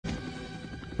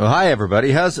Well, hi,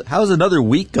 everybody. How's another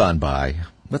week gone by?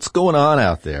 What's going on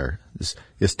out there?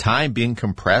 Is time being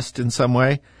compressed in some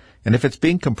way? And if it's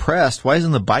being compressed, why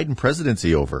isn't the Biden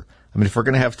presidency over? I mean, if we're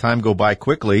going to have time go by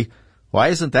quickly, why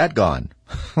isn't that gone?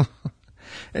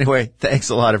 Anyway, thanks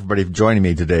a lot, everybody, for joining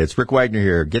me today. It's Rick Wagner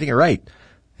here, getting it right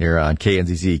here on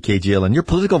KNZZ, KGL, and your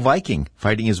political Viking,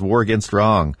 fighting his war against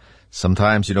wrong.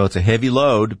 Sometimes, it's a heavy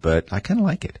load, but I kind of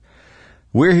like it.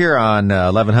 We're here on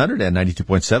 1100 and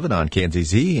 92.7 on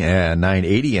KNZZ and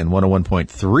 980 and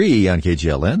 101.3 on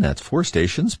KGLN. That's 4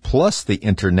 stations, plus the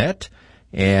internet.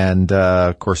 And,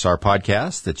 of course, our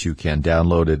podcast that you can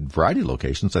download at a variety of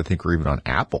locations. I think we're even on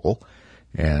Apple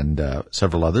and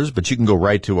several others. But you can go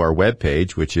right to our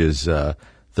webpage, which is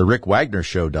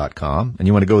therickwagnershow.com. And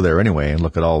you want to go there anyway and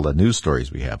look at all the news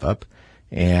stories we have up.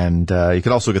 And you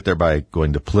can also get there by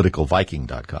going to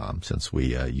politicalviking.com, since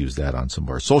we use that on some of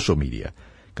our social media,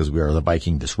 because we are the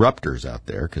Viking disruptors out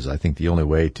there, because I think the only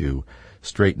way to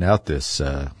straighten out this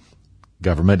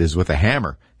government is with a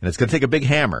hammer. And it's going to take a big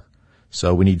hammer.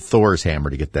 So we need Thor's hammer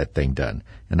to get that thing done.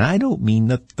 And I don't mean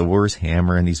the Thor's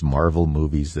hammer in these Marvel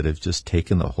movies that have just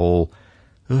taken the whole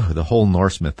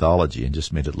Norse mythology and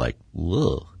just made it like,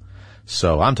 ugh.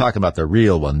 So I'm talking about the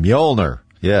real one, Mjolnir.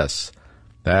 Yes.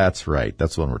 That's right.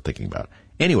 That's the one we're thinking about.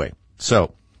 Anyway,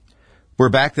 so we're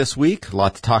back this week. A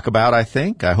lot to talk about, I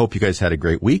think. I hope you guys had a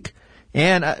great week.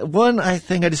 And I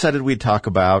think I decided we'd talk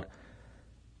about,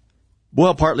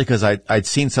 well, partly because I'd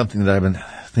seen something that I've been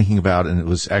thinking about, and it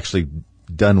was actually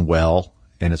done well,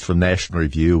 and it's from National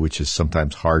Review, which is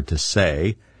sometimes hard to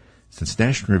say, since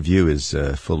National Review is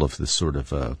full of this sort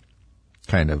of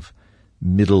kind of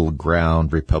middle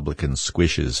ground Republican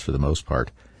squishes for the most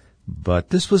part. But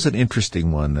this was an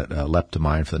interesting one that leapt to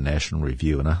mind for the National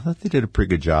Review, and I thought they did a pretty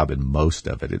good job in most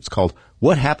of it. It's called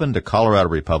What Happened to Colorado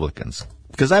Republicans?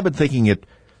 Because I've been thinking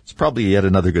it's probably yet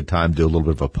another good time to do a little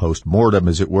bit of a post-mortem,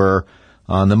 as it were,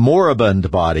 on the moribund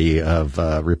body of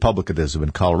Republicanism in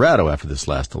Colorado after this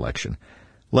last election.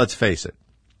 Let's face it,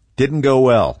 didn't go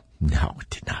well. No, it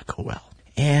did not go well.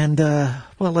 And,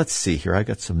 well, let's see here. I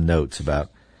got some notes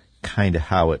about kind of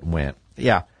how it went.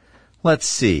 Yeah, let's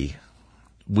see.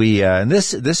 And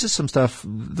this is some stuff,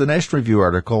 the National Review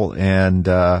article, and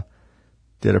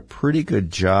did a pretty good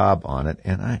job on it.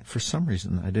 And for some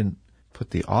reason, I didn't put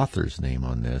the author's name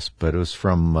on this, but it was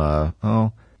from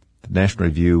the National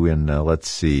Review in let's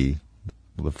see,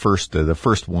 the first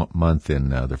month in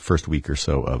the first week or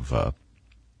so of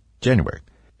January.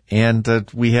 And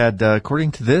we had,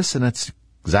 according to this, and it's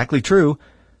exactly true,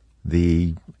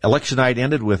 the election night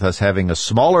ended with us having a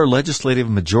smaller legislative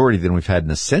majority than we've had in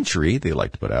a century, they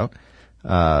like to put out,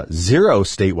 0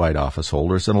 statewide office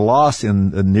holders, and a loss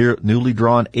in the newly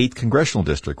drawn 8th congressional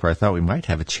district, where I thought we might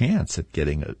have a chance at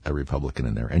getting a Republican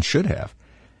in there, and should have.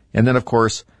 And then, of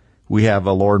course, we have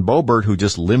Lauren Boebert, who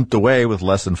just limped away with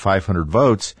less than 500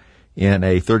 votes in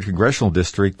a 3rd congressional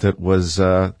district that was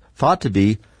thought to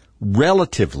be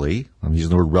relatively, I'm using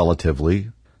the word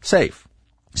relatively, safe.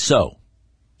 So,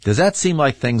 does that seem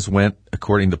like things went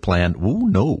according to plan? Ooh,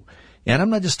 no. And I'm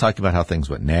not just talking about how things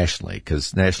went nationally,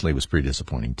 because nationally it was pretty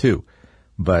disappointing too.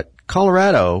 But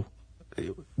Colorado,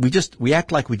 we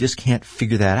act like we just can't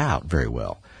figure that out very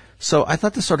well. So I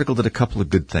thought this article did a couple of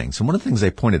good things. And one of the things they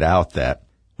pointed out that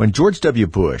when George W.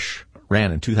 Bush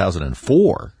ran in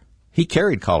 2004, he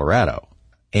carried Colorado.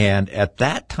 And at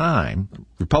that time,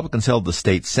 Republicans held the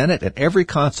state Senate and every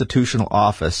constitutional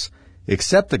office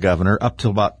except the governor up till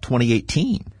about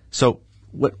 2018. So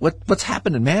what's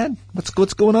happening, man?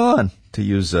 What's going on? To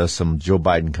use some Joe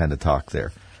Biden kind of talk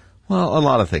there. Well, a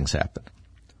lot of things happened.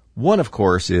 One, of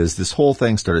course, is this whole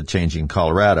thing started changing in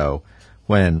Colorado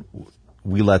when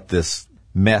we let this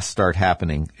mess start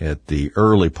happening at the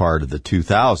early part of the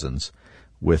 2000s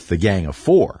with the Gang of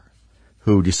Four,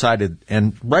 who decided,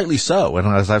 and rightly so, and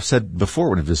as I've said before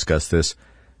when I've discussed this,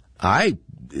 it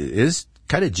is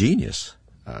kind of genius.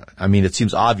 I mean, it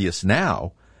seems obvious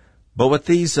now, but with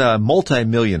these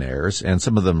multi-millionaires, and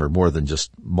some of them are more than just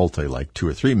multi, like 2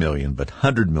 or 3 million, but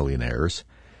 100 millionaires,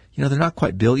 they're not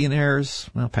quite billionaires.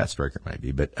 Well, Pat Stryker might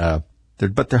be, but they're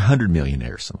 100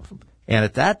 millionaires, some of them. And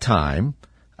at that time,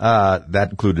 that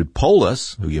included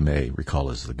Polis, who you may recall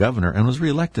as the governor, and was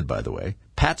reelected, by the way.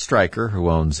 Pat Stryker, who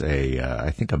owns I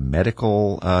think a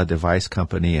medical device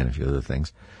company and a few other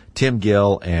things. Tim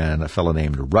Gill and a fellow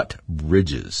named Rut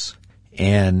Bridges.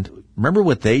 And remember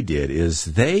what they did is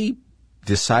they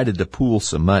decided to pool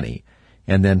some money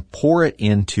and then pour it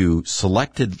into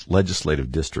selected legislative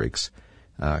districts,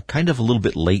 kind of a little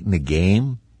bit late in the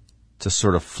game to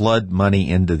sort of flood money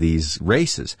into these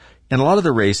races. And a lot of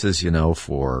the races,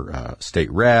 for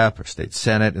state rep or state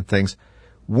senate and things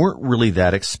weren't really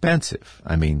that expensive.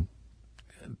 I mean,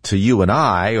 to you and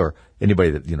I, or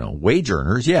anybody that, wage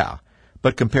earners, yeah.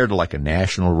 But compared to like a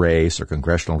national race or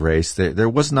congressional race, there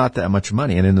was not that much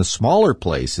money. And in the smaller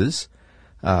places,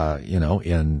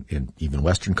 in even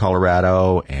western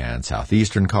Colorado and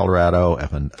southeastern Colorado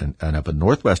and up in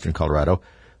northwestern Colorado,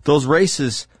 those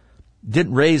races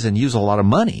didn't raise and use a lot of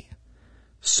money.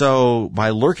 So by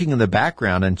lurking in the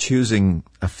background and choosing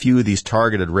a few of these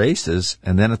targeted races,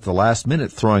 and then at the last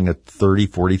minute throwing $30,000,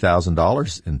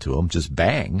 $40,000 into them, just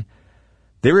bang,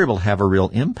 they were able to have a real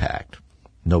impact.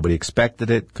 Nobody expected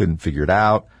it, couldn't figure it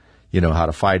out, how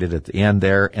to fight it at the end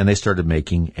there, and they started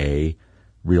making a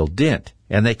real dent.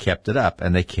 And they kept it up,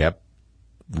 and they kept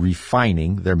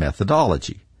refining their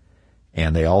methodology.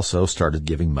 And they also started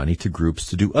giving money to groups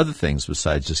to do other things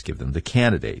besides just give them the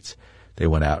candidates. They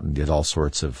went out and did all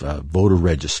sorts of voter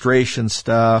registration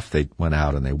stuff. They went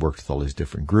out and they worked with all these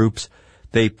different groups.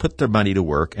 They put their money to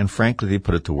work, and frankly, they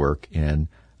put it to work in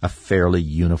a fairly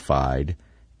unified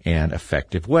and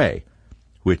effective way,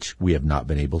 which we have not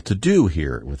been able to do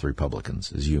here with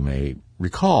Republicans, as you may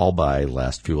recall by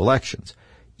last few elections.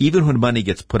 Even when money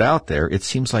gets put out there, it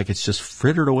seems like it's just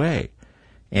frittered away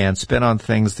and spent on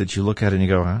things that you look at and you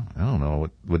go, I don't know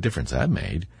what difference that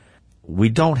made. We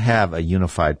don't have a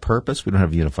unified purpose. We don't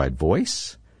have a unified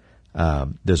voice.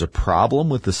 There's a problem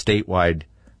with the statewide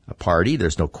party.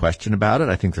 There's no question about it.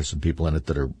 I think there's some people in it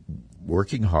that are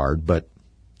working hard, but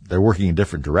they're working in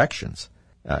different directions.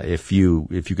 If you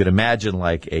could imagine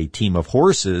like a team of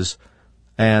horses,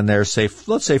 and there's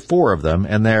let's say 4 of them,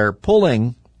 and they're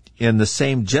pulling in the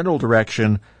same general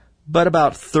direction, but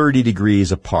about 30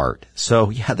 degrees apart. So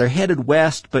yeah, they're headed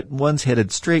west, but one's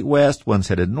headed straight west, one's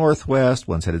headed northwest,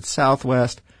 one's headed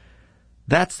southwest.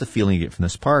 That's the feeling you get from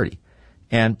this party.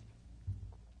 And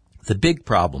the big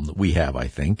problem that we have, I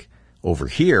think, over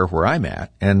here where I'm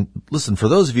at, and listen, for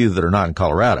those of you that are not in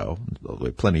Colorado, we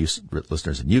have plenty of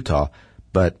listeners in Utah,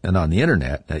 and on the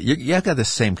internet, you've got the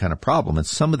same kind of problem, and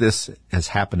some of this has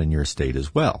happened in your state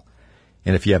as well.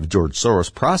 And if you have George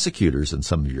Soros prosecutors in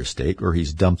some of your state where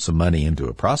he's dumped some money into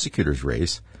a prosecutor's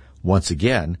race, once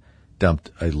again,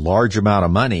 dumped a large amount of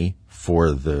money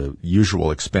for the usual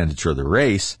expenditure of the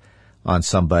race on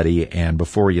somebody, and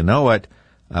before you know it,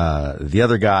 the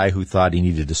other guy who thought he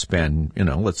needed to spend,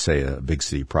 let's say a big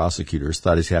city prosecutors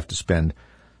thought he'd have to spend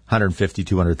 $150,000,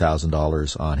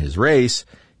 $200,000 on his race.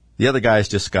 The other guy's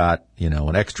just got,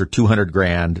 an extra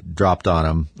 $200,000 dropped on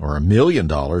him, or $1 million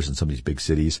in some of these big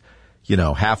cities,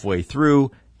 halfway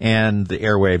through, and the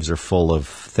airwaves are full of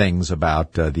things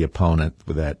about the opponent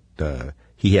that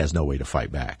he has no way to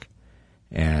fight back.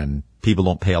 And people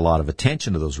don't pay a lot of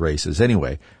attention to those races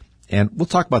anyway. And we'll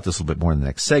talk about this a little bit more in the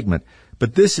next segment,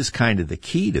 but this is kind of the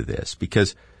key to this,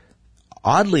 because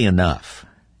oddly enough,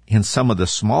 in some of the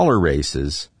smaller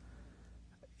races,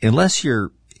 unless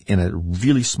you're in a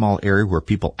really small area where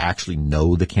people actually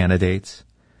know the candidates,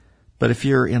 but if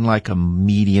you're in like a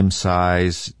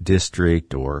medium-sized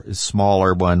district or a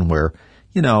smaller one where,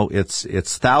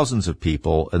 it's thousands of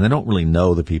people and they don't really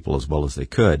know the people as well as they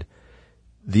could,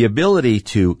 the ability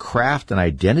to craft an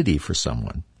identity for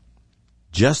someone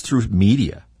just through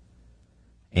media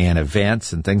and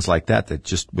events and things like that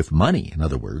just with money, in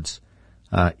other words,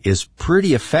 is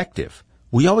pretty effective.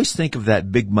 We always think of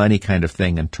that big money kind of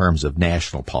thing in terms of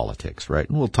national politics, right?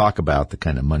 And we'll talk about the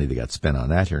kind of money that got spent on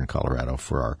that here in Colorado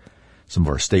for some of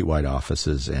our statewide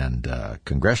offices and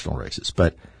congressional races.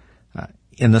 But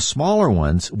in the smaller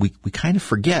ones, we kind of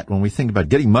forget when we think about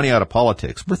getting money out of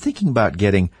politics. We're thinking about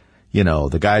getting,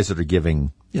 the guys that are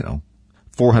giving,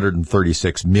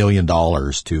 $436 million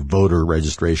to voter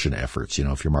registration efforts,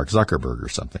 if you're Mark Zuckerberg or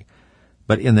something.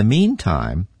 But in the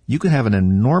meantime, you can have an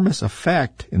enormous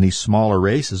effect in these smaller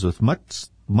races with much,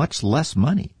 much less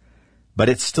money. But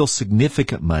it's still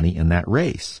significant money in that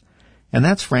race. And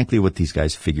that's frankly what these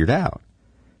guys figured out.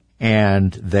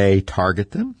 And they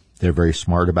target them. They're very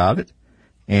smart about it.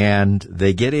 And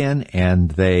they get in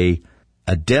and they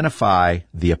identify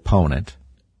the opponent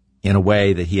in a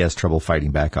way that he has trouble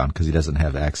fighting back on because he doesn't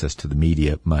have access to the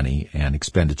media money and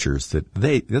expenditures that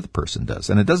the other person does.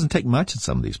 And it doesn't take much in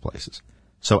some of these places.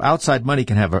 So outside money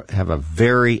can have a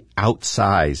very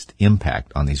outsized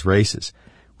impact on these races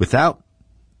without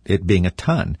it being a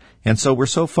ton. And so we're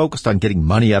so focused on getting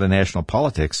money out of national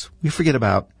politics, we forget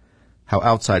about how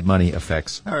outside money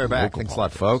affects local politics. Thanks a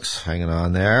lot, folks. Hanging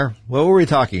on there. What were we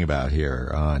talking about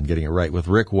here on Getting It Right with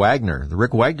Rick Wagner? The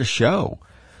Rick Wagner Show.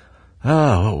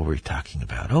 Oh, what were we talking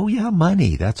about? Oh, yeah,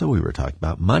 money. That's what we were talking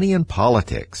about. Money and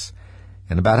politics.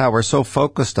 And about how we're so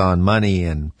focused on money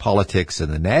and politics at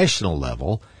the national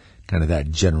level, kind of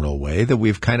that general way, that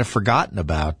we've kind of forgotten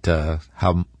about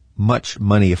how much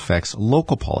money affects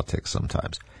local politics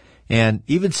sometimes. And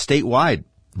even statewide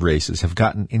races have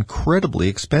gotten incredibly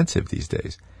expensive these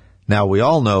days. Now, we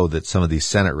all know that some of these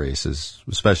Senate races,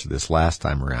 especially this last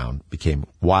time around, became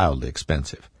wildly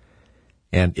expensive.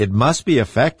 And it must be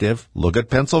effective. Look at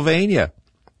Pennsylvania.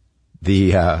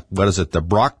 The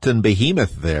Brockton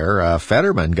behemoth there,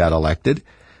 Fetterman got elected.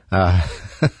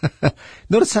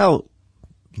 Notice how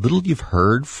little you've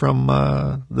heard from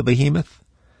the behemoth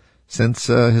since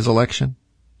his election.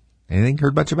 Anything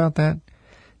heard much about that?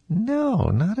 No,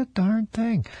 not a darn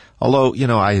thing. Although,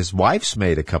 his wife's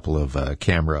made a couple of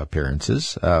camera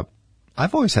appearances.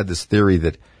 I've always had this theory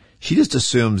that she just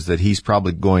assumes that he's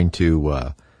probably going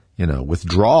to,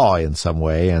 withdraw in some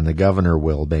way, and the governor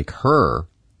will make her,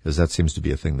 because that seems to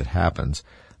be a thing that happens,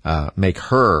 make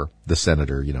her the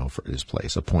senator, for his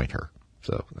place, appoint her.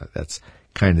 So that's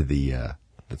kind of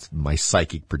that's my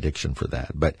psychic prediction for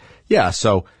that. But yeah,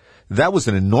 so that was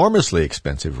an enormously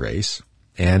expensive race.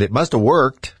 And it must have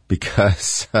worked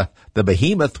because the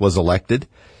behemoth was elected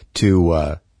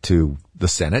to the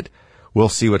Senate. We'll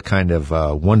see what kind of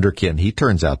wonderkin he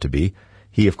turns out to be.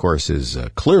 He, of course, is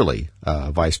clearly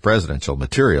vice presidential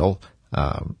material,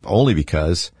 only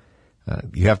because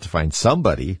you have to find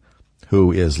somebody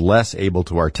who is less able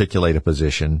to articulate a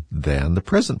position than the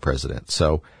present president.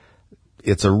 So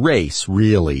it's a race,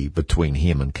 really, between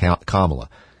him and Kamala.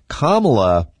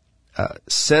 Kamala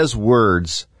says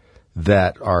words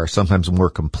that are sometimes more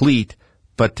complete,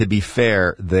 but to be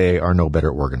fair, they are no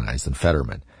better organized than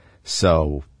Fetterman.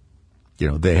 So,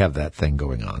 they have that thing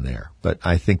going on there. But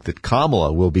I think that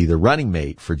Kamala will be the running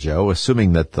mate for Joe,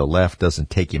 assuming that the left doesn't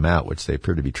take him out, which they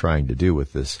appear to be trying to do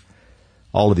with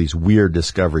all of these weird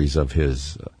discoveries of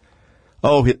his,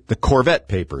 the Corvette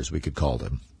papers, we could call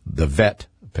them. The vet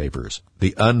papers.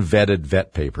 The unvetted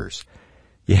vet papers.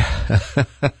 Yeah.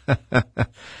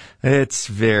 It's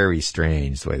very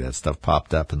strange the way that stuff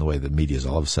popped up and the way the media is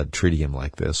all of a sudden treating him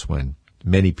like this when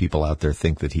many people out there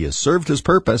think that he has served his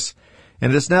purpose,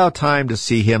 and it is now time to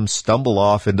see him stumble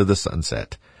off into the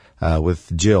sunset,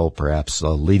 with Jill perhaps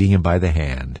leading him by the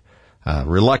hand.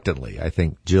 Reluctantly. I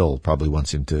think Jill probably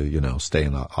wants him to, stay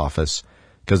in office,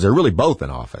 because they're really both in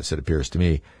office, it appears to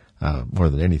me, more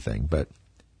than anything. But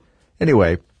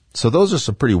anyway, so those are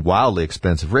some pretty wildly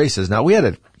expensive races. Now, we had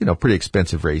a, pretty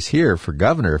expensive race here for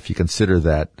governor, if you consider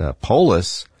that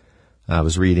Polis, I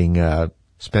was reading,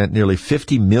 spent nearly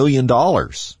 $50 million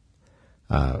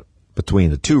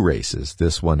between the two races,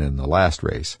 this one and the last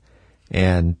race.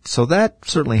 And so that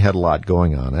certainly had a lot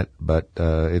going on it, but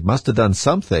it must have done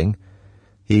something.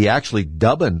 He actually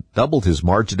doubled his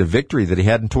margin of victory that he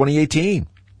had in 2018.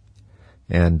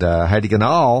 And Heidi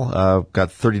Ganahl got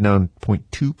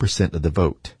 39.2% of the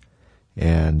vote.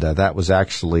 And that was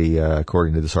actually,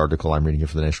 according to this article I'm reading here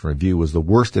for the National Review, was the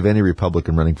worst of any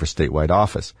Republican running for statewide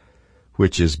office,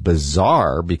 which is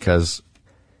bizarre because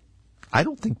I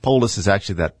don't think Polis is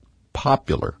actually that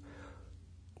popular.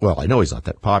 Well, I know he's not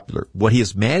that popular. What he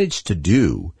has managed to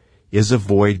do is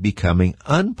avoid becoming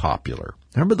unpopular.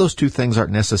 Remember, those two things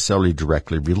aren't necessarily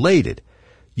directly related.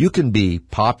 You can be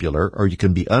popular, or you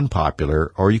can be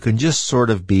unpopular, or you can just sort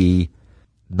of be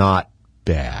not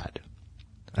bad.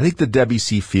 I think the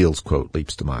W.C. Fields quote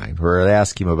leaps to mind, where I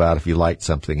asked him about if he liked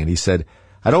something, and he said,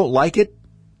 I don't like it,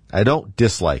 I don't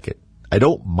dislike it, I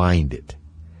don't mind it.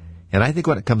 And I think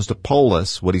when it comes to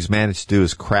Polis, what he's managed to do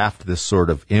is craft this sort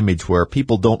of image where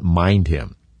people don't mind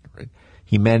him. Right?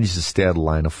 He managed to stay out of the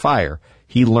line of fire.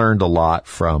 He learned a lot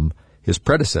from his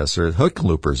predecessor,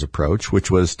 Hickenlooper's approach,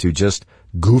 which was to just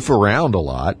goof around a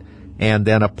lot and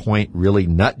then appoint really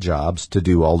nut jobs to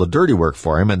do all the dirty work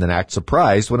for him and then act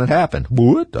surprised when it happened.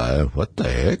 What the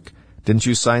heck? Didn't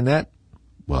you sign that?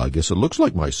 Well, I guess it looks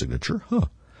like my signature. Huh.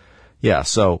 Yeah,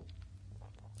 so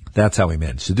that's how he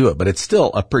managed to do it. But it's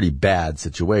still a pretty bad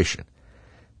situation.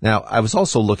 Now, I was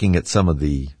also looking at some of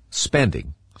the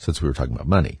spending, since we were talking about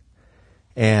money.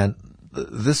 And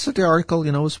this article,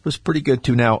 was pretty good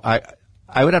too. Now,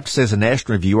 I would have to say as a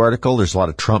National Review article, there's a lot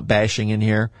of Trump bashing in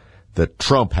here. That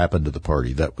Trump happened to the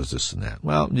party, that was this and that.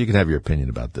 Well, you can have your opinion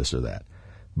about this or that.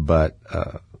 But,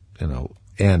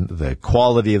 and the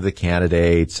quality of the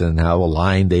candidates and how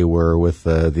aligned they were with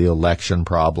the election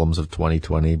problems of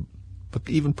 2020. But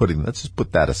even let's just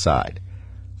put that aside.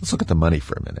 Let's look at the money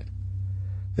for a minute.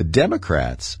 The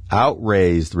Democrats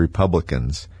outraised the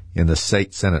Republicans in the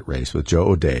state Senate race with Joe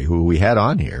O'Dea, who we had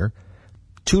on here,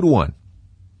 2-1.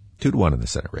 2-1 in the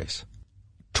Senate race.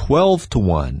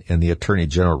 12-1 in the Attorney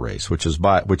General race, which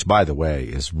by the way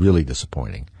is really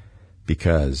disappointing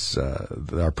because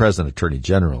our present Attorney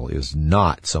General is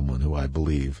not someone who I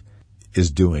believe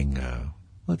is doing,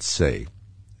 let's say,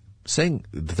 saying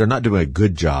that they're not doing a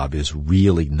good job is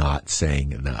really not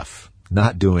saying enough.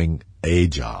 Not doing a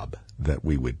job that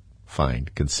we would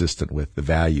find consistent with the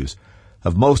values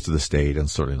of most of the state, and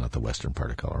certainly not the western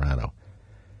part of Colorado.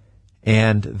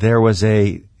 And there was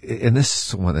and this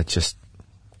is one that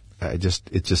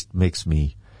it just makes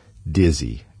me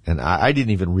dizzy. And I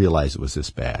didn't even realize it was this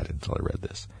bad until I read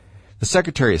this. The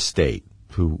Secretary of State,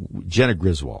 Jenna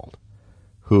Griswold,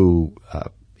 who,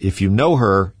 if you know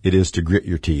her, it is to grit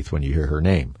your teeth when you hear her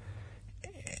name.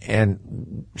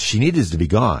 And she needs to be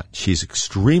gone. She's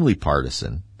extremely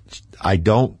partisan. I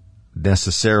don't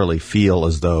necessarily feel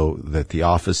as though that the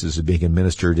office is being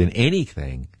administered in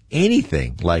anything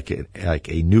like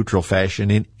a neutral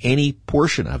fashion in any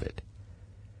portion of it.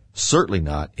 Certainly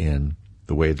not in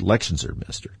the way elections are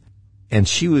administered. And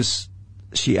she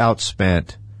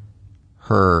outspent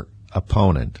her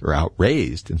opponent, or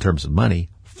outraised in terms of money,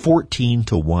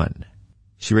 14-1.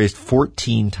 She raised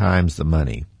 14 times the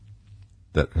money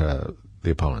that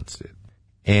the opponents did.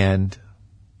 And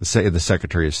the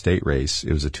Secretary of State race,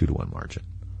 it was a 2-1 margin.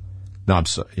 No, I'm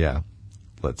sorry. Yeah.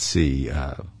 Let's see.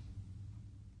 I'm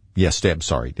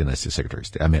sorry. Didn't I say Secretary of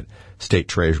State? I meant State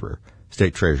Treasurer.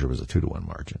 State Treasurer was a 2-1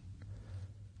 margin.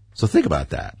 So think about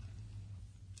that.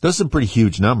 Those are some pretty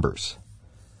huge numbers.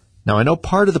 Now, I know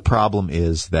part of the problem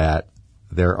is that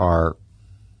there are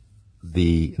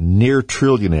the near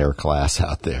trillionaire class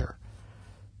out there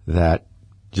that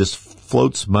just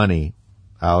floats money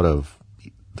out of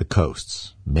the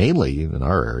coasts, mainly in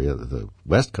our area, the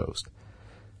West Coast.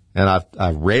 And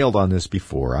I've railed on this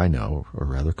before, I know, or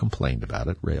rather complained about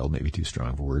it. Railed, maybe too strong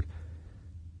of a word.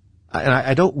 And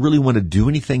I don't really want to do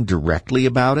anything directly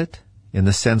about it, in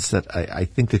the sense that I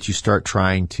think that you start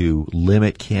trying to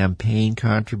limit campaign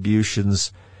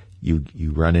contributions. You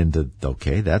run into,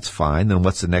 okay, that's fine. Then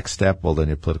what's the next step? Well, then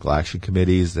your political action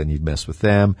committees, then you'd mess with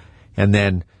them. And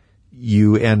then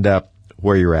you end up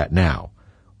where you're at now.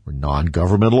 We're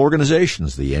non-governmental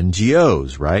organizations, the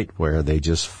NGOs, right? Where they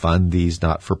just fund these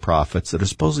not-for-profits that are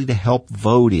supposedly to help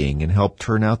voting and help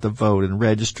turn out the vote and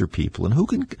register people. And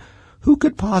who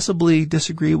could possibly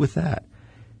disagree with that?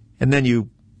 And then you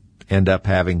end up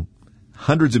having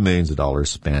hundreds of millions of dollars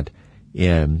spent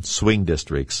in swing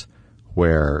districts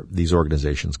where these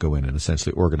organizations go in and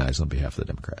essentially organize on behalf of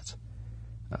the Democrats,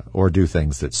 or do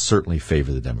things that certainly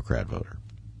favor the Democrat voter.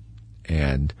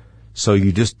 And so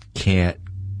you just can't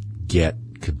get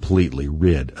completely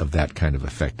rid of that kind of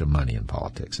effect of money in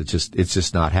politics. It's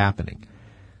just not happening.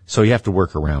 So you have to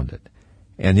work around it.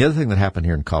 And the other thing that happened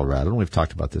here in Colorado, and we've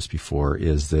talked about this before,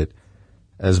 is that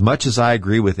as much as I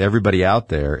agree with everybody out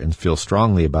there and feel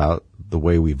strongly about the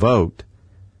way we vote,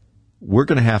 we're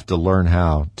going to have to learn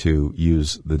how to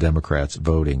use the Democrats'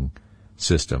 voting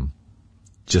system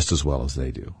just as well as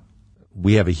they do.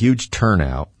 We have a huge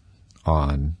turnout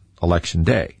on Election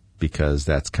Day because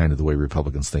that's kind of the way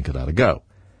Republicans think it ought to go.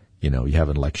 You know, you have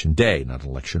an election day, not an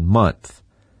election month.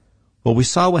 Well, we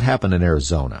saw what happened in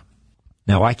Arizona.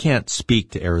 Now, I can't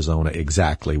speak to Arizona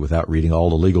exactly without reading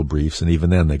all the legal briefs, and even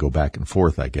then they go back and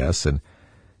forth, I guess, and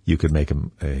you could make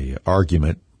a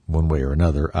argument one way or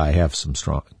another. I have some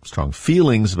strong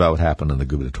feelings about what happened in the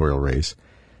gubernatorial race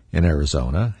in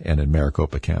Arizona and in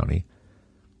Maricopa County.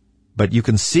 But you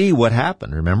can see what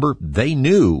happened. Remember, they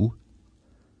knew,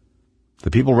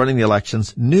 the people running the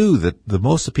elections knew that the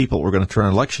most of the people who were going to turn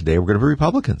on Election Day were going to be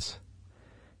Republicans.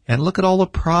 And look at all the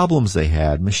problems they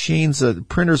had. Machines,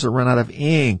 printers that run out of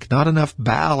ink, not enough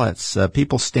ballots,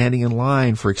 people standing in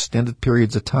line for extended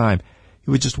periods of time. It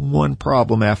was just one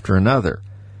problem after another.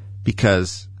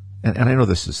 Because, and I know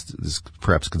this is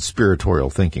perhaps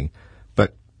conspiratorial thinking,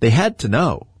 but they had to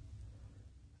know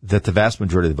that the vast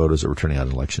majority of the voters that were turning out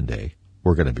on Election Day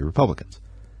were going to be Republicans.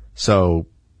 So,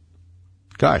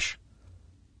 gosh,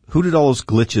 who did all those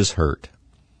glitches hurt?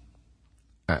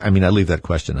 I mean, I leave that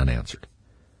question unanswered.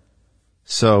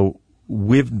 So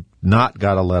we've not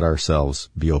got to let ourselves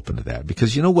be open to that,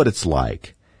 because you know what it's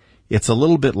like? It's a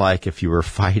little bit like if you were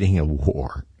fighting a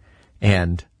war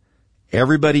and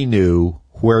everybody knew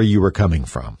where you were coming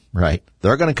from, right?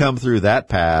 They're going to come through that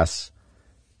pass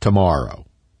tomorrow.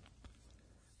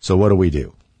 So what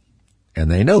do? And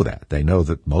they know that. They know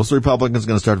that most Republicans are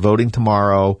going to start voting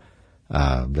tomorrow.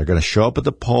 They're going to show up at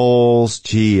the polls.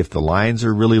 Gee, if the lines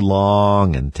are really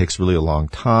long and it takes really a long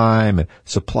time and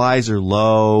supplies are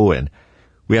low and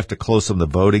we have to close some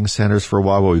of the voting centers for a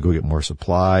while while we go get more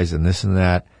supplies and this and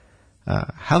that,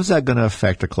 how's that going to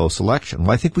affect a close election?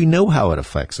 Well, I think we know how it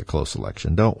affects a close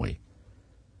election, don't we?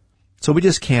 So we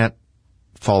just can't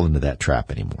fall into that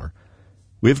trap anymore.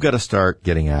 We've got to start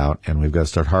getting out and we've got to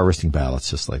start harvesting ballots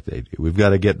just like they do. We've got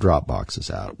to get drop boxes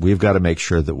out. We've got to make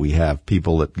sure that we have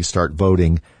people that start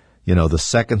voting the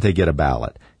second they get a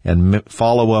ballot, and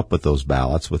follow up with those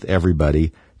ballots with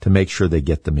everybody to make sure they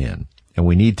get them in. And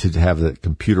we need to have the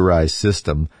computerized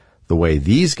system the way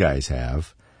these guys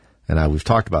have. And we've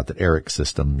talked about the ERIC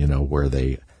system, where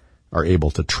they are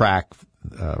able to track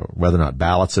whether or not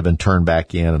ballots have been turned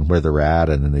back in and where they're at,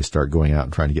 and then they start going out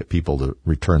and trying to get people to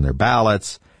return their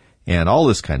ballots and all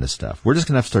this kind of stuff. We're just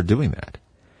going to have to start doing that.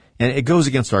 And it goes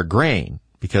against our grain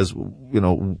because,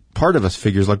 part of us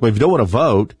figures like, well, if you don't want to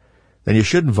vote, then you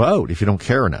shouldn't vote if you don't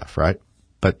care enough, right?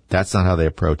 But that's not how they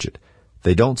approach it.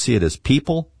 They don't see it as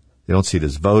people. They don't see it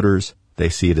as voters. They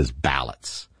see it as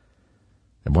ballots.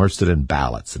 They're more interested in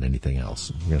ballots than anything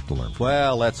else. We have to learn from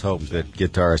Well, let's hope that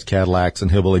guitars, Cadillacs, and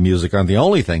hillbilly music aren't the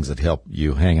only things that help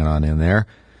you hanging on in there.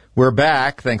 We're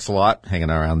back. Thanks a lot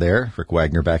hanging around there. Rick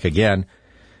Wagner back again.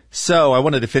 So I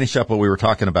wanted to finish up what we were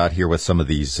talking about here with some of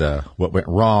these, what went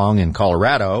wrong in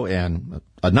Colorado and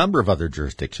a number of other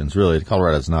jurisdictions. Really,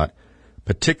 Colorado's not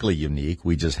particularly unique.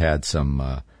 We just had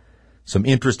some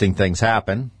interesting things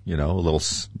happen, a little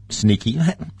sneaky,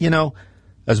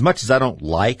 As much as I don't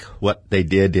like what they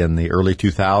did in the early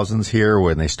 2000s here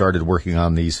when they started working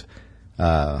on these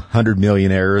 100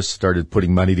 millionaires, started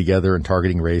putting money together and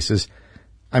targeting races,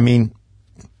 I mean,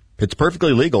 it's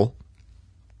perfectly legal,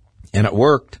 and it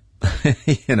worked.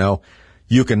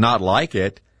 You can not like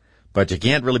it, but you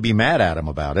can't really be mad at them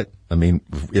about it. I mean,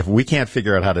 if we can't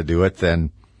figure out how to do it,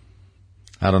 then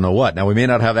I don't know what. Now, we may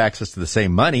not have access to the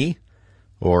same money,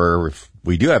 or if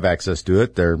we do have access to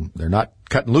it, they're not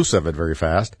cutting loose of it very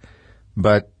fast.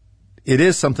 But it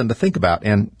is something to think about.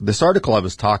 And this article I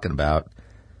was talking about,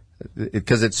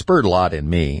 because it spurred a lot in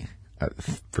me,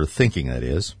 for thinking, that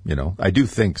is. I do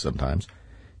think sometimes.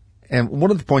 And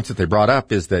one of the points that they brought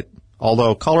up is that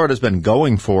although Colorado's been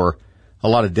going for a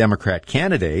lot of Democrat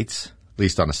candidates, at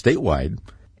least on a statewide,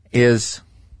 is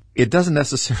it doesn't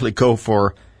necessarily go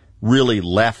for really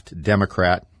left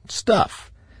Democrat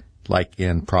stuff, like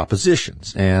in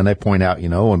propositions. And I point out,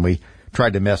 when we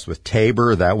tried to mess with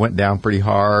Tabor, that went down pretty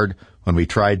hard. When we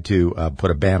tried to put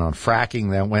a ban on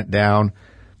fracking, that went down.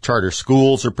 Charter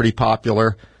schools are pretty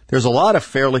popular. There's a lot of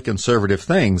fairly conservative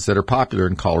things that are popular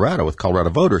in Colorado with Colorado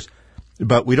voters,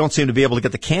 but we don't seem to be able to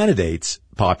get the candidates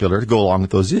popular to go along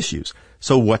with those issues.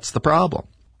 So what's the problem?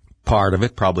 Part of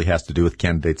it probably has to do with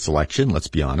candidate selection, let's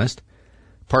be honest.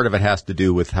 Part of it has to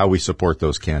do with how we support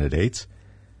those candidates.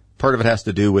 Part of it has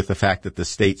to do with the fact that the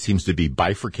state seems to be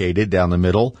bifurcated down the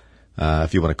middle,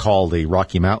 if you want to call the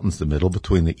Rocky Mountains the middle,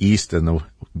 between the east and the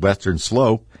western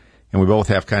slope, and we both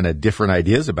have kind of different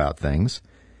ideas about things.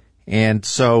 And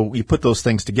so you put those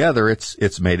things together,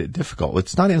 it's made it difficult.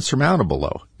 It's not insurmountable,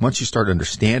 though, once you start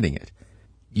understanding it.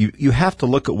 You have to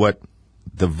look at what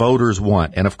the voters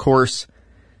want. And, of course,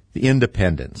 the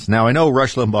independents. Now, I know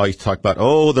Rush Limbaugh used to talk about,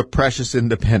 the precious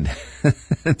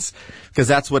independents, because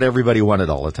that's what everybody wanted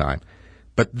all the time.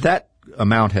 But that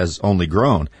amount has only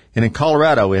grown. And in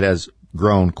Colorado, it has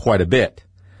grown quite a bit.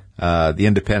 The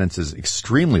independence is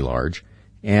extremely large.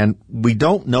 And we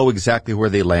don't know exactly where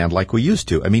they land like we used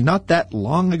to. I mean, not that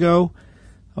long ago,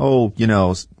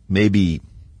 maybe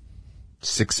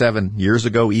 6-7 years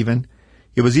ago even,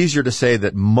 it was easier to say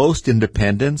that most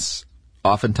independents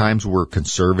oftentimes were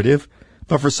conservative,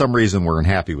 but for some reason were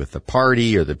unhappy with the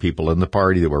party or the people in the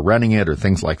party that were running it or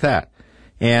things like that.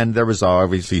 And there was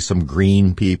obviously some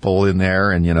green people in there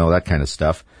and, that kind of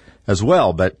stuff as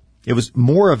well. But it was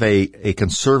more of a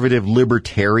conservative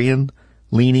libertarian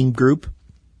leaning group.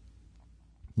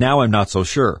 Now I'm not so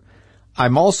sure.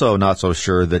 I'm also not so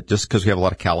sure that just because we have a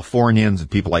lot of Californians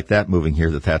and people like that moving here,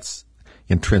 that's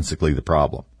intrinsically the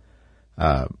problem.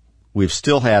 We've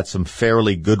still had some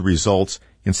fairly good results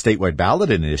in statewide ballot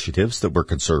initiatives that were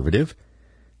conservative,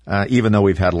 even though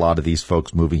we've had a lot of these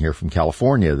folks moving here from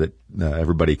California that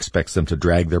everybody expects them to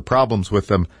drag their problems with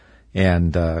them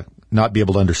and not be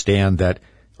able to understand that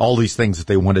all these things that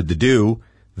they wanted to do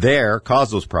there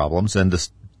cause those problems and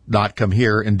just not come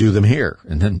here and do them here.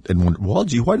 And wonder, well,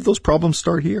 gee, why did those problems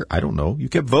start here? I don't know. You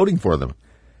kept voting for them.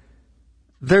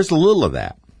 There's a little of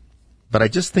that. But I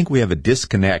just think we have a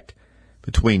disconnect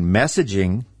between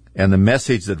messaging and the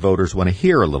message that voters want to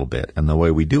hear a little bit and the way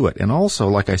we do it. And also,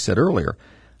 like I said earlier,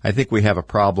 I think we have a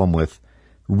problem with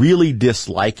really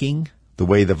disliking the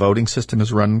way the voting system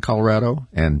is run in Colorado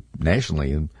and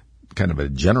nationally in kind of a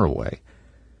general way.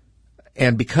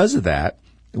 And because of that,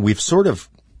 we've sort of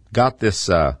got this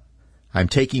I'm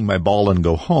taking my ball and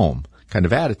go home kind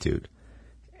of attitude.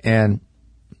 And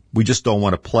we just don't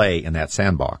want to play in that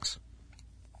sandbox.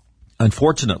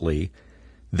 Unfortunately,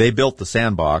 they built the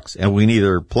sandbox, and we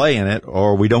neither play in it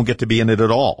or we don't get to be in it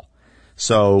at all.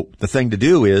 So the thing to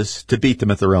do is to beat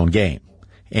them at their own game.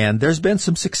 And there's been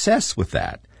some success with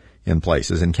that. in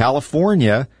places. In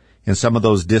California, in some of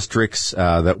those districts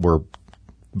that were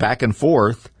back and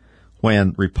forth,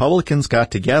 when Republicans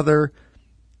got together,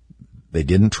 they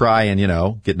didn't try and,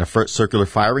 get in a circular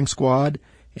firing squad,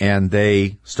 and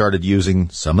they started using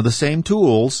some of the same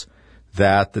tools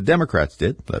that the Democrats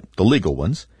did, the legal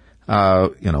ones,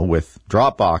 with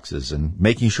drop boxes and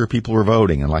making sure people were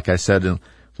voting. And like I said in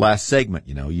last segment,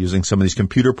 using some of these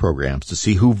computer programs to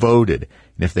see who voted.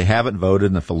 And if they haven't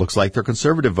voted, and if it looks like they're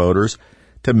conservative voters,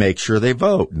 to make sure they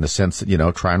vote in the sense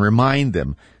that, try and remind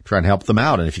them, try and help them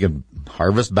out. And if you can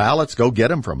harvest ballots, go get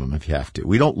them from them if you have to.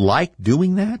 We don't like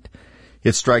doing that.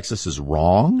 It strikes us as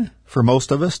wrong for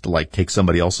most of us to take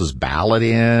somebody else's ballot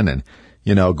in and,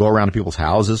 go around to people's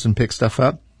houses and pick stuff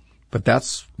up. But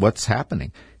that's what's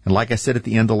happening. And like I said at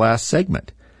the end of the last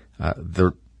segment,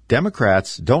 the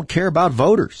Democrats don't care about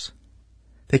voters.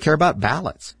 They care about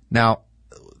ballots. Now,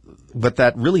 what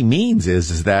that really means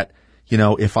is that,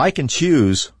 if I can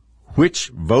choose which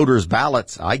voters'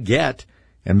 ballots I get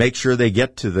and make sure they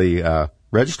get to the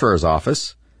registrar's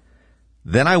office,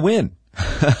 then I win.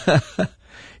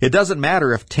 It doesn't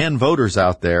matter if 10 voters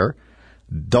out there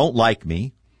don't like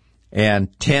me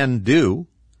and 10 do.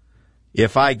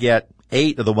 If I get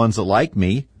 8 of the ones that like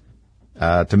me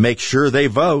to make sure they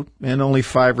vote, and only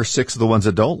 5 or 6 of the ones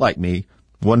that don't like me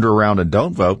wander around and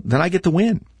don't vote, then I get to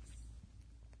win.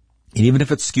 And even if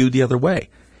it's skewed the other way.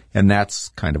 And that's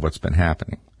kind of what's been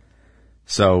happening.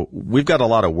 So we've got a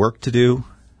lot of work to do.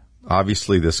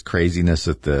 Obviously, this craziness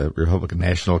at the Republican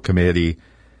National Committee,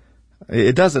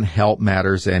 it doesn't help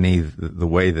matters any, the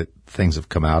way that things have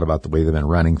come out about the way they've been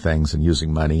running things and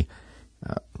using money.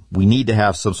 We need to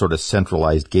have some sort of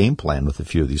centralized game plan with a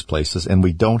few of these places, and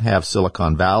we don't have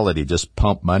Silicon Valley to just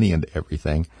pump money into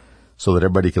everything so that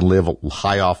everybody can live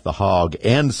high off the hog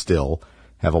and still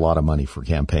have a lot of money for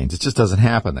campaigns. It just doesn't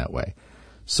happen that way.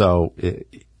 So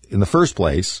in the first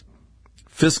place,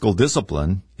 fiscal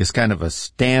discipline is kind of a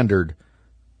standard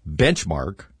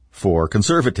benchmark for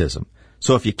conservatism.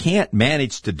 So if you can't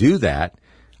manage to do that,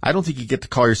 I don't think you get to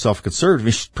call yourself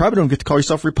conservative. You probably don't get to call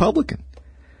yourself Republican.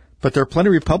 But there are plenty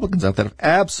of Republicans out there that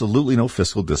have absolutely no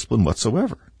fiscal discipline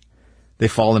whatsoever. They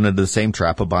fall into the same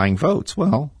trap of buying votes.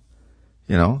 Well,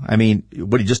 what are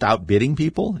you just outbidding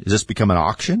people? Is this become an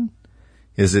auction?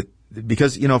 Is it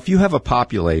because, if you have a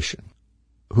population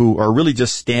who are really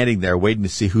just standing there waiting to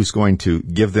see who's going to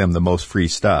give them the most free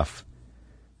stuff,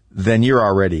 then you're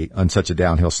already on such a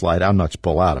downhill slide. How much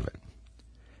pull out of it?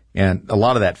 And a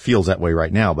lot of that feels that way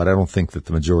right now, but I don't think that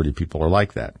the majority of people are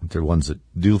like that. The ones that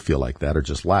do feel like that are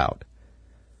just loud.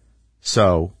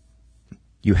 So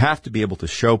you have to be able to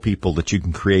show people that you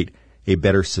can create a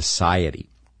better society.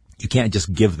 You can't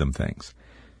just give them things.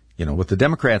 What the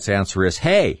Democrats' answer is,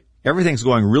 hey, everything's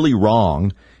going really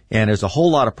wrong and there's a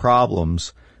whole lot of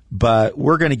problems, but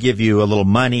we're going to give you a little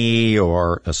money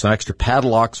or some extra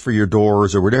padlocks for your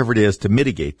doors or whatever it is to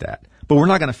mitigate that. But we're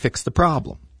not going to fix the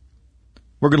problem.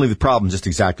 We're going to leave the problem just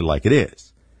exactly like it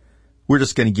is. We're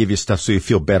just going to give you stuff so you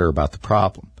feel better about the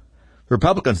problem. The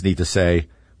Republicans need to say,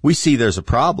 we see there's a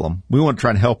problem. We want to try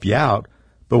and help you out,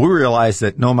 but we realize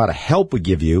that no amount of help we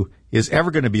give you is ever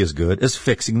going to be as good as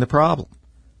fixing the problem.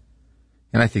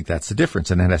 And I think that's the difference,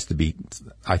 and that has to be,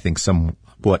 I think,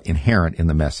 somewhat inherent in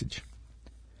the message.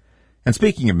 And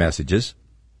speaking of messages,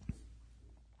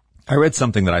 I read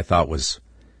something that I thought was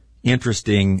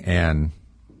interesting and,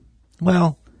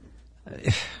 well,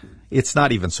 it's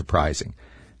not even surprising.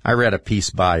 I read a piece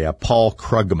by Paul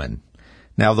Krugman.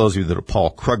 Now, those of you that are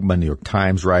Paul Krugman, New York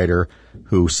Times writer,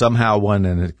 who somehow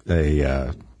won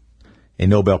a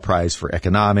Nobel Prize for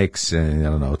economics,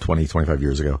 20, 25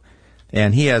 years ago.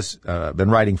 And he has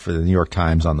been writing for the New York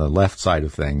Times on the left side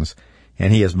of things,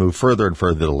 and he has moved further and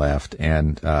further to the left,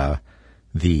 and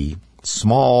the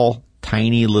small,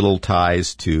 tiny little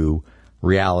ties to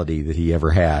reality that he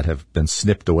ever had have been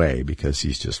snipped away because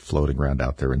he's just floating around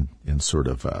out there in sort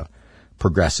of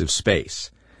progressive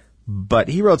space. But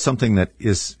he wrote something that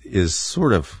is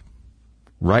sort of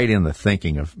right in the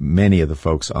thinking of many of the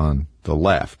folks on the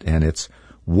left, and it's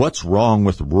what's wrong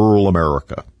with rural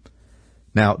America.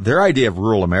 Now, their idea of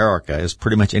rural America is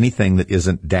pretty much anything that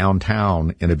isn't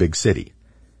downtown in a big city.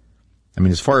 I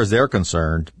mean, as far as they're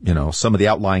concerned, some of the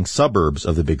outlying suburbs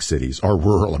of the big cities are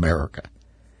rural America.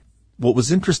 What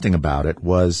was interesting about it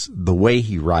was the way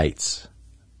he writes.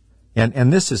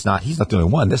 And this is not, he's not the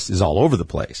only one. This is all over the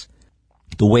place.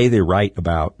 The way they write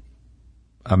about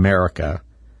America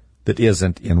that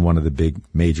isn't in one of the big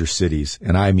major cities.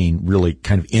 And I mean really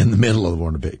kind of in the middle of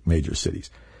one of the big major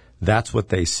cities. That's what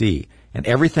they see. And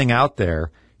everything out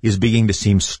there is beginning to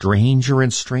seem stranger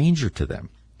and stranger to them.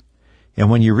 And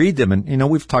when you read them, and,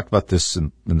 we've talked about this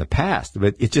in the past,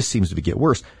 but it just seems to get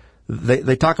worse.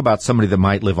 They talk about somebody that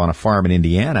might live on a farm in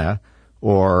Indiana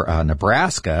or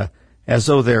Nebraska as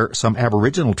though they're some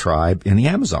Aboriginal tribe in the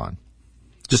Amazon.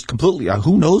 Just completely,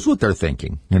 who knows what they're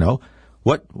thinking,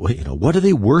 What do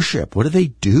they worship? What do they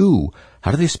do?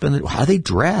 How do they spend it? How do they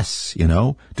dress?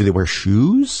 Do they wear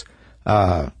shoes?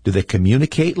 Do they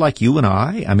communicate like you and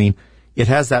I? I mean, it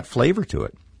has that flavor to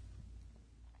it.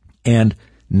 And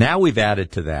now we've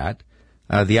added to that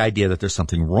the idea that there's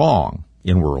something wrong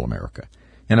in rural America.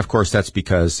 And of course, that's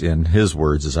because, in his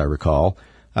words, as I recall,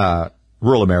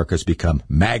 rural America has become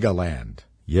MAGA land.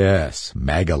 Yes,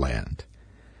 MAGA land.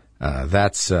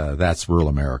 That's rural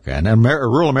America. And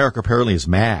rural America apparently is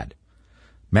mad.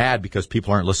 Mad because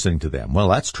people aren't listening to them. Well,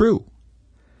 that's true.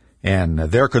 And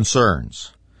their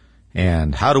concerns.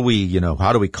 And how do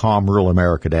we calm rural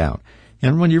America down?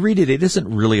 And when you read it, it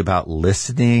isn't really about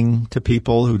listening to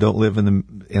people who don't live in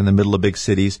the middle of big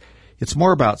cities. It's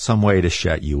more about some way to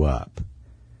shut you up.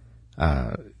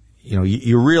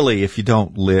 You really, if you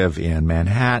don't live in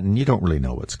Manhattan, you don't really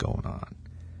know what's going on.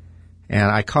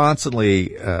 And I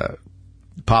constantly,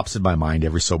 pops in my mind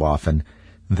every so often,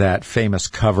 that famous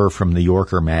cover from New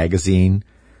Yorker magazine.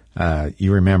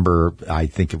 You remember, I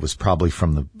think it was probably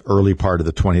from the early part of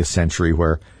the 20th century,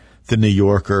 where the New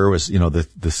Yorker was,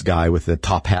 this guy with the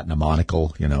top hat and a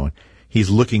monocle, and he's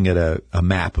looking at a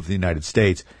map of the United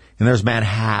States, and there's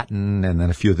Manhattan and then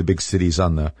a few of the big cities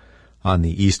on the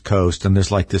East Coast, and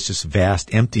there's like this just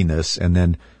vast emptiness, and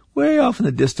then way off in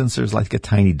the distance, there's like a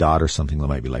tiny dot or something that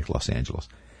might be like Los Angeles.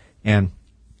 And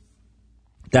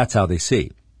that's how they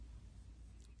see.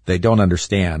 They don't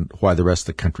understand why the rest of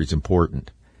the country is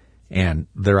important. And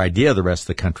their idea of the rest of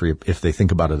the country, if they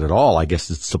think about it at all, I guess,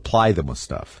 is to supply them with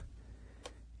stuff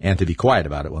and to be quiet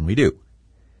about it when we do.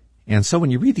 And so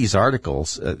when you read these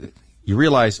articles, you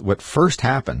realize what first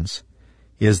happens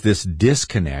is this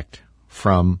disconnect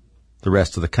from the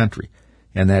rest of the country.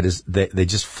 And that is, they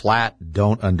just flat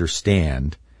don't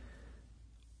understand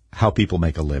how people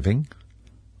make a living,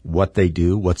 what they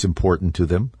do, what's important to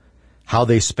them, how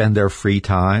they spend their free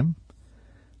time.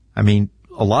 I mean,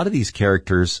 a lot of these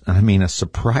characters, a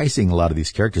surprising lot of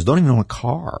these characters don't even own a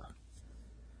car.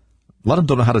 A lot of them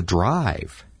don't know how to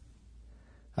drive.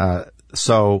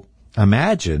 So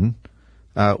imagine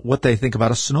what they think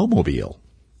about a snowmobile,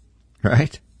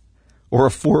 right? Or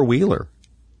a four-wheeler.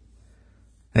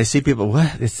 I see people,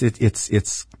 what?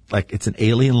 It's like it's an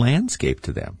alien landscape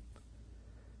to them.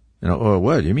 Oh,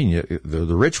 what? You mean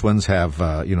the rich ones have,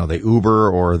 they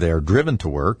Uber or they're driven to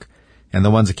work, and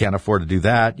the ones that can't afford to do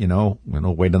that,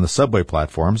 wait on the subway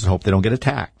platforms and hope they don't get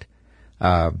attacked.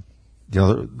 So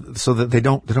that they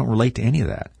don't relate to any of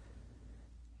that.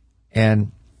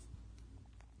 And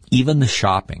even the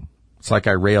shopping. It's like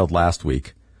I railed last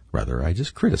week, rather I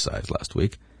just criticized last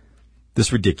week,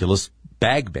 this ridiculous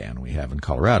bag ban we have in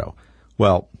Colorado.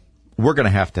 Well, we're going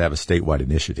to have a statewide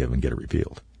initiative and get it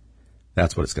repealed.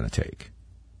 That's what it's going to take.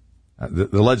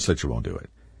 The legislature won't do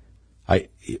it.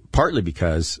 Partly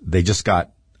because they just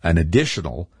got an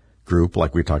additional group,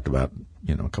 like we talked about,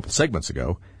 a couple segments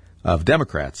ago, of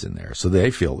Democrats in there. So they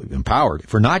feel empowered.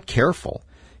 If we're not careful,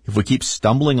 if we keep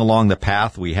stumbling along the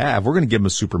path we have, we're going to give them a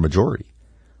supermajority,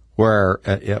 where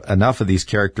enough of these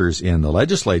characters in the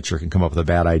legislature can come up with a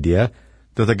bad idea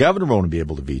that the governor won't be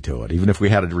able to veto it, even if we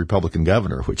had a Republican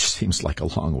governor, which seems like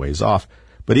a long ways off.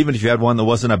 But even if you had one that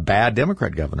wasn't a bad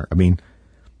Democrat governor,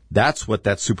 that's what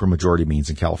that supermajority means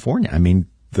in California.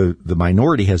 The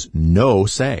minority has no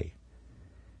say.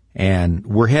 And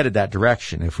we're headed that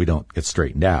direction if we don't get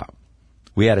straightened out.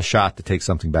 We had a shot to take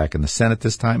something back in the Senate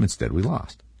this time. Instead, we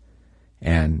lost.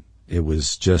 And it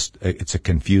was it's a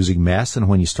confusing mess. And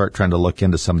when you start trying to look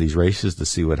into some of these races to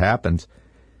see what happens,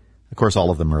 of course,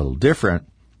 all of them are a little different,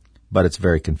 but it's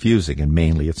very confusing, and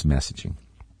mainly it's messaging.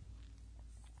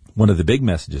 One of the big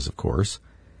messages, of course,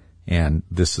 and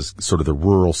this is sort of the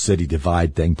rural-city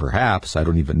divide thing, perhaps. I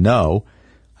don't even know.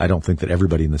 I don't think that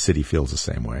everybody in the city feels the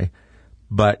same way.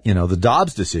 But, the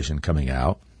Dobbs decision coming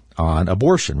out on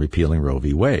abortion, repealing Roe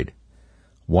v. Wade.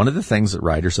 One of the things that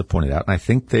writers have pointed out, and I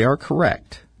think they are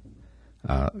correct,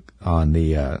 on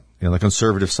the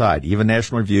conservative side, even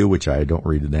National Review, which I don't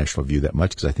read the National Review that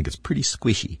much because I think it's pretty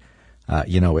squishy.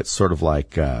 It's sort of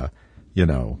like,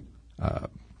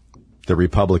 the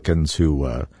Republicans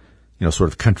who, sort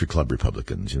of country club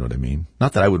Republicans, you know what I mean?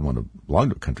 Not that I wouldn't want to belong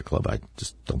to a country club. I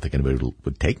just don't think anybody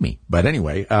would take me. But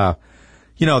anyway,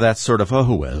 that's sort of,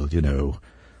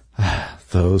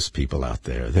 those people out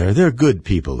there, they're good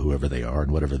people, whoever they are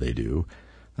and whatever they do.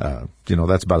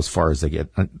 That's about as far as they get.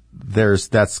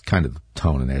 That's kind of the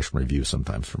tone of National Review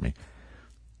sometimes for me.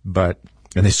 But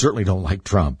And they certainly don't like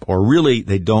Trump, or really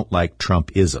they don't like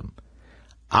Trumpism.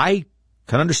 I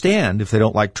can understand if they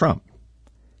don't like Trump.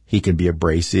 He can be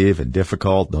abrasive and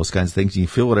difficult, those kinds of things. You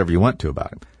can feel whatever you want to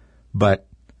about him. But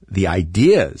the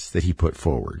ideas that he put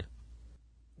forward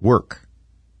work.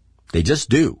 They just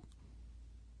do.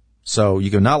 So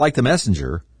you can not like the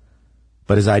messenger,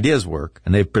 but his ideas work,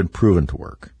 and they've been proven to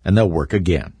work, and they'll work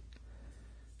again.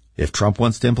 If Trump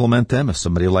wants to implement them, if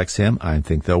somebody likes him, I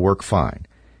think they'll work fine.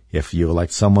 If you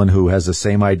elect someone who has the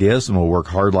same ideas and will work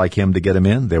hard like him to get him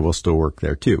in, they will still work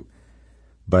there too.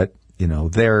 But,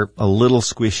 they're a little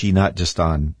squishy, not just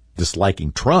on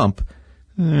disliking Trump,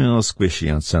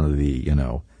 squishy on some of the,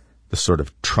 the sort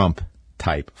of Trump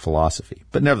type philosophy.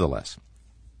 But nevertheless,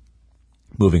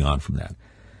 moving on from that,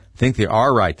 I think they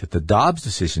are right that the Dobbs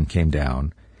decision came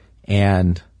down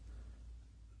and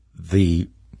the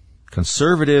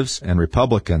conservatives and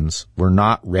Republicans were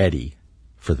not ready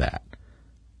for that.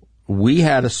 We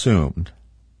had assumed,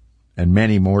 and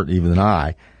many more even than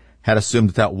I, had assumed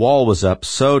that wall was up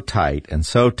so tight and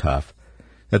so tough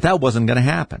that that wasn't going to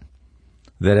happen.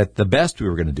 That at the best we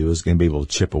were going to do is going to be able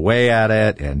to chip away at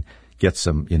it and get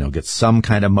some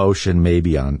kind of motion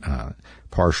maybe on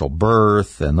partial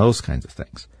birth and those kinds of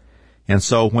things. And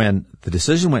so when the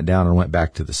decision went down and went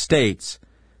back to the states,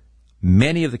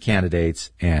 many of the candidates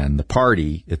and the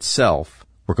party itself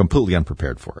were completely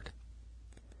unprepared for it.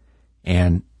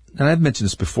 And I've mentioned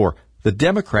this before, the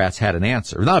Democrats had an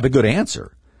answer. Not a good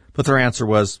answer, but their answer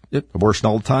was abortion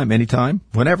all the time, anytime,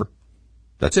 whenever.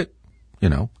 That's it,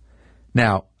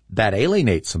 Now, that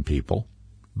alienates some people,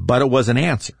 but it was an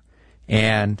answer.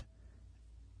 And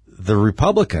the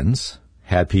Republicans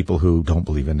had people who don't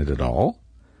believe in it at all,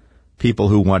 people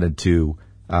who wanted to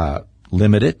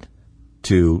limit it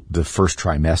to the first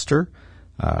trimester,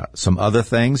 some other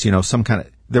things,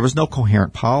 there was no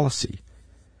coherent policy.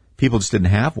 People just didn't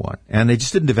have one, and they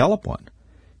just didn't develop one.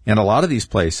 And a lot of these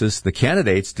places, the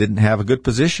candidates didn't have a good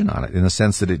position on it in the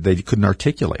sense that they couldn't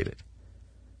articulate it.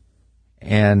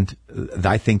 And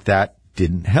I think that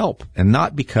didn't help. And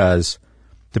not because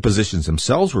the positions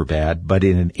themselves were bad, but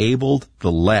it enabled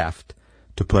the left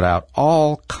to put out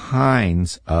all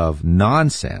kinds of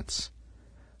nonsense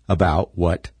about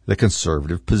what the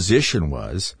conservative position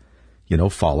was,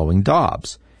 following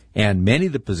Dobbs. And many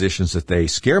of the positions that they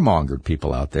scaremongered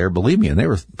people out there, believe me, and they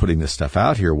were putting this stuff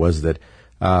out here, was that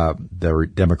the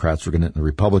Democrats were the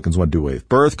Republicans want to do away with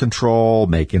birth control,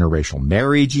 make interracial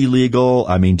marriage illegal.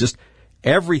 I mean, just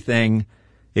everything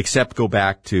except go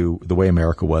back to the way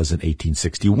America was in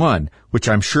 1861, which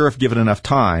I'm sure if given enough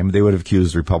time, they would have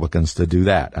accused Republicans to do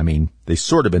that. I mean, they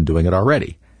sort of been doing it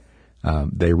already.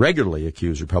 They regularly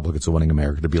accuse Republicans of wanting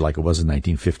America to be like it was in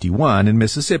 1951 in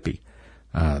Mississippi.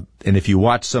 And if you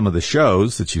watch some of the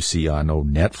shows that you see on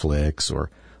Netflix or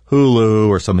Hulu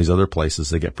or some of these other places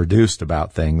that get produced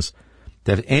about things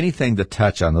that have anything to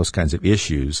touch on those kinds of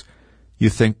issues, you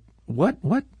think, what?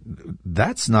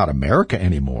 That's not America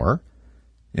anymore.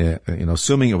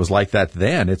 Assuming it was like that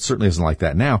then, it certainly isn't like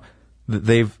that now.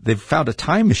 They've found a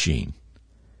time machine,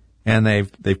 and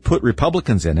they've put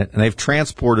Republicans in it, and they've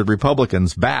transported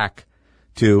Republicans back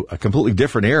to a completely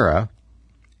different era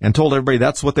and told everybody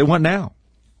that's what they want now.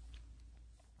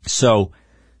 So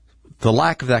the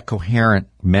lack of that coherent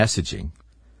messaging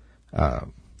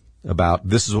about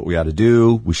this is what we ought to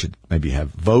do, we should maybe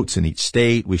have votes in each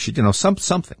state, we should,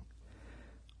 something,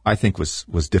 I think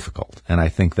was difficult. And I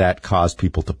think that caused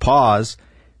people to pause.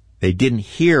 They didn't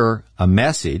hear a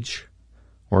message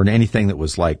or anything that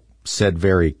was said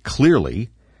very clearly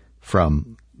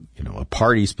from, a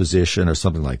party's position or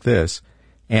something like this.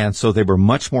 And so they were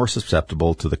much more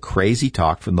susceptible to the crazy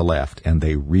talk from the left, and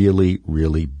they really,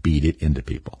 really beat it into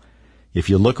people. If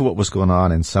you look at what was going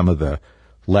on in some of the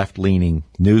left-leaning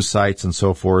news sites and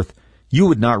so forth, you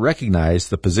would not recognize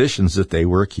the positions that they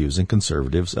were accusing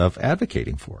conservatives of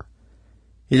advocating for.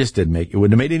 It just it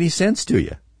wouldn't have made any sense to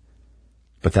you.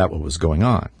 But that's what was going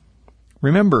on.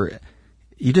 Remember,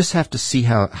 you just have to see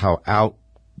how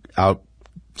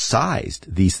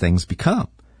outsized these things become.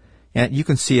 And you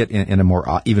can see it in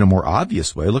even a more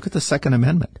obvious way. Look at the Second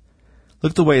Amendment.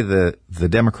 Look at the way the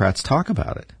Democrats talk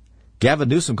about it. Gavin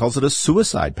Newsom calls it a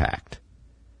suicide pact.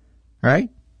 Right?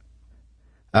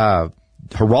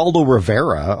 Geraldo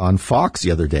Rivera on Fox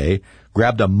the other day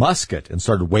grabbed a musket and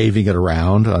started waving it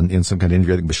around in some kind of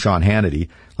interview, I think, with Sean Hannity.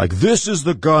 Like, this is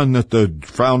the gun that the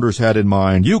founders had in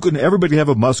mind. Everybody have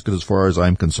a musket as far as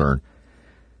I'm concerned.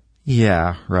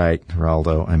 Yeah, right,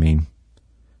 Geraldo. I mean,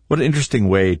 what an interesting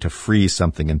way to freeze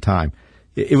something in time.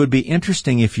 It would be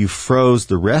interesting if you froze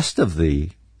the rest of the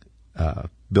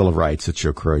Bill of Rights that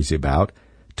you're crazy about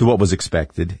to what was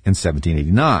expected in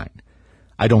 1789.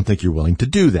 I don't think you're willing to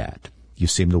do that. You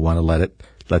seem to want to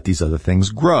let these other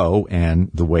things grow, and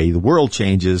the way the world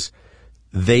changes,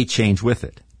 they change with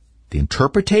it. The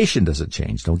interpretation doesn't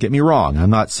change. Don't get me wrong. I'm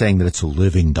not saying that it's a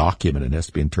living document and it has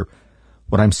to be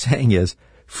What I'm saying is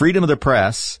freedom of the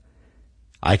press.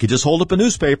 I could just hold up a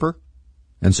newspaper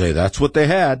and say that's what they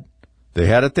had. They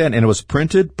had it then, and it was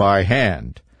printed by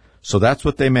hand. So that's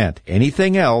what they meant.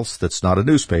 Anything else that's not a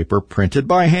newspaper printed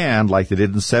by hand like they did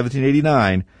in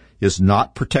 1789 is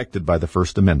not protected by the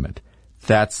First Amendment.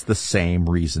 That's the same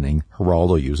reasoning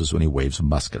Geraldo uses when he waves a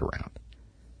musket around.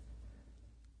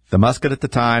 The musket at the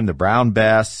time, the Brown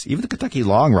Bess, even the Kentucky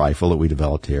long rifle that we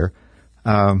developed here,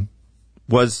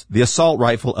 was the assault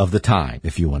rifle of the time,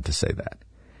 if you want to say that.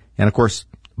 And of course,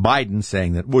 Biden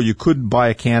saying that, well, you couldn't buy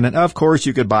a cannon. Of course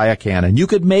you could buy a cannon. You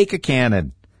could make a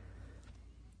cannon.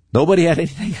 Nobody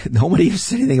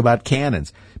said anything about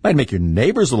cannons. It might make your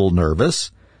neighbors a little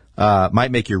nervous.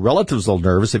 Might make your relatives a little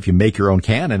nervous if you make your own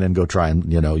cannon and go try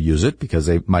and, use it because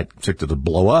they might expect it to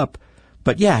blow up.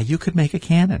 But yeah, you could make a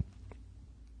cannon.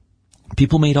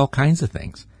 People made all kinds of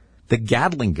things. The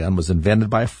Gatling gun was invented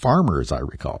by a farmer, as I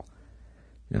recall.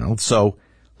 So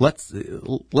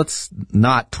let's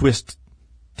not twist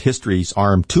history's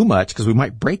arm too much because we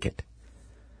might break it.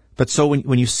 But so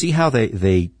when you see how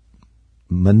they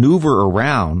maneuver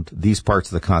around these parts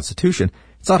of the Constitution,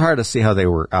 it's not hard to see how they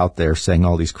were out there saying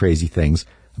all these crazy things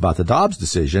about the Dobbs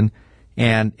decision.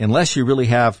 And unless you really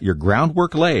have your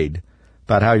groundwork laid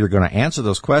about how you're going to answer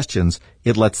those questions,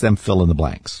 it lets them fill in the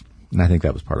blanks. And I think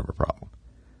that was part of a problem.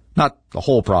 Not the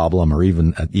whole problem or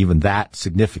even that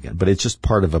significant, but it's just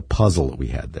part of a puzzle that we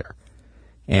had there.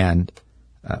 And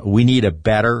we need a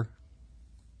better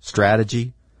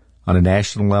strategy on a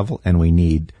national level, and we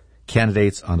need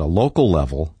candidates on a local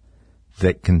level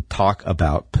that can talk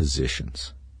about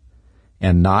positions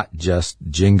and not just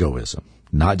jingoism,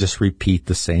 not just repeat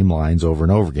the same lines over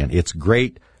and over again. It's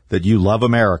great that you love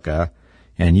America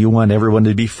and you want everyone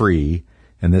to be free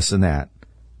and this and that.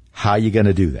 How are you going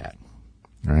to do that?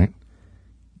 All right.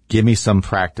 Give me some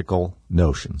practical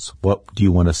notions. What do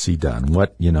you want to see done?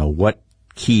 What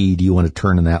key do you want to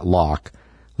turn in that lock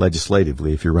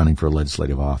legislatively if you're running for a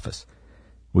legislative office?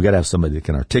 We got to have somebody that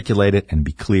can articulate it and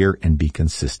be clear and be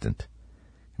consistent.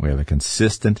 We have a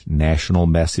consistent national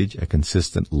message, a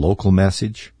consistent local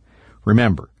message.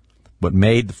 Remember, what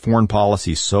made the foreign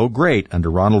policy so great under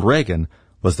Ronald Reagan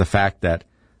was the fact that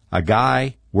a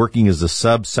guy working as a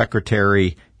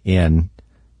sub-secretary in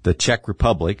the Czech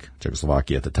Republic,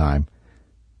 Czechoslovakia at the time,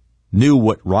 knew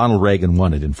what Ronald Reagan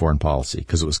wanted in foreign policy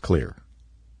because it was clear.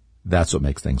 That's what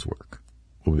makes things work.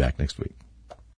 We'll be back next week.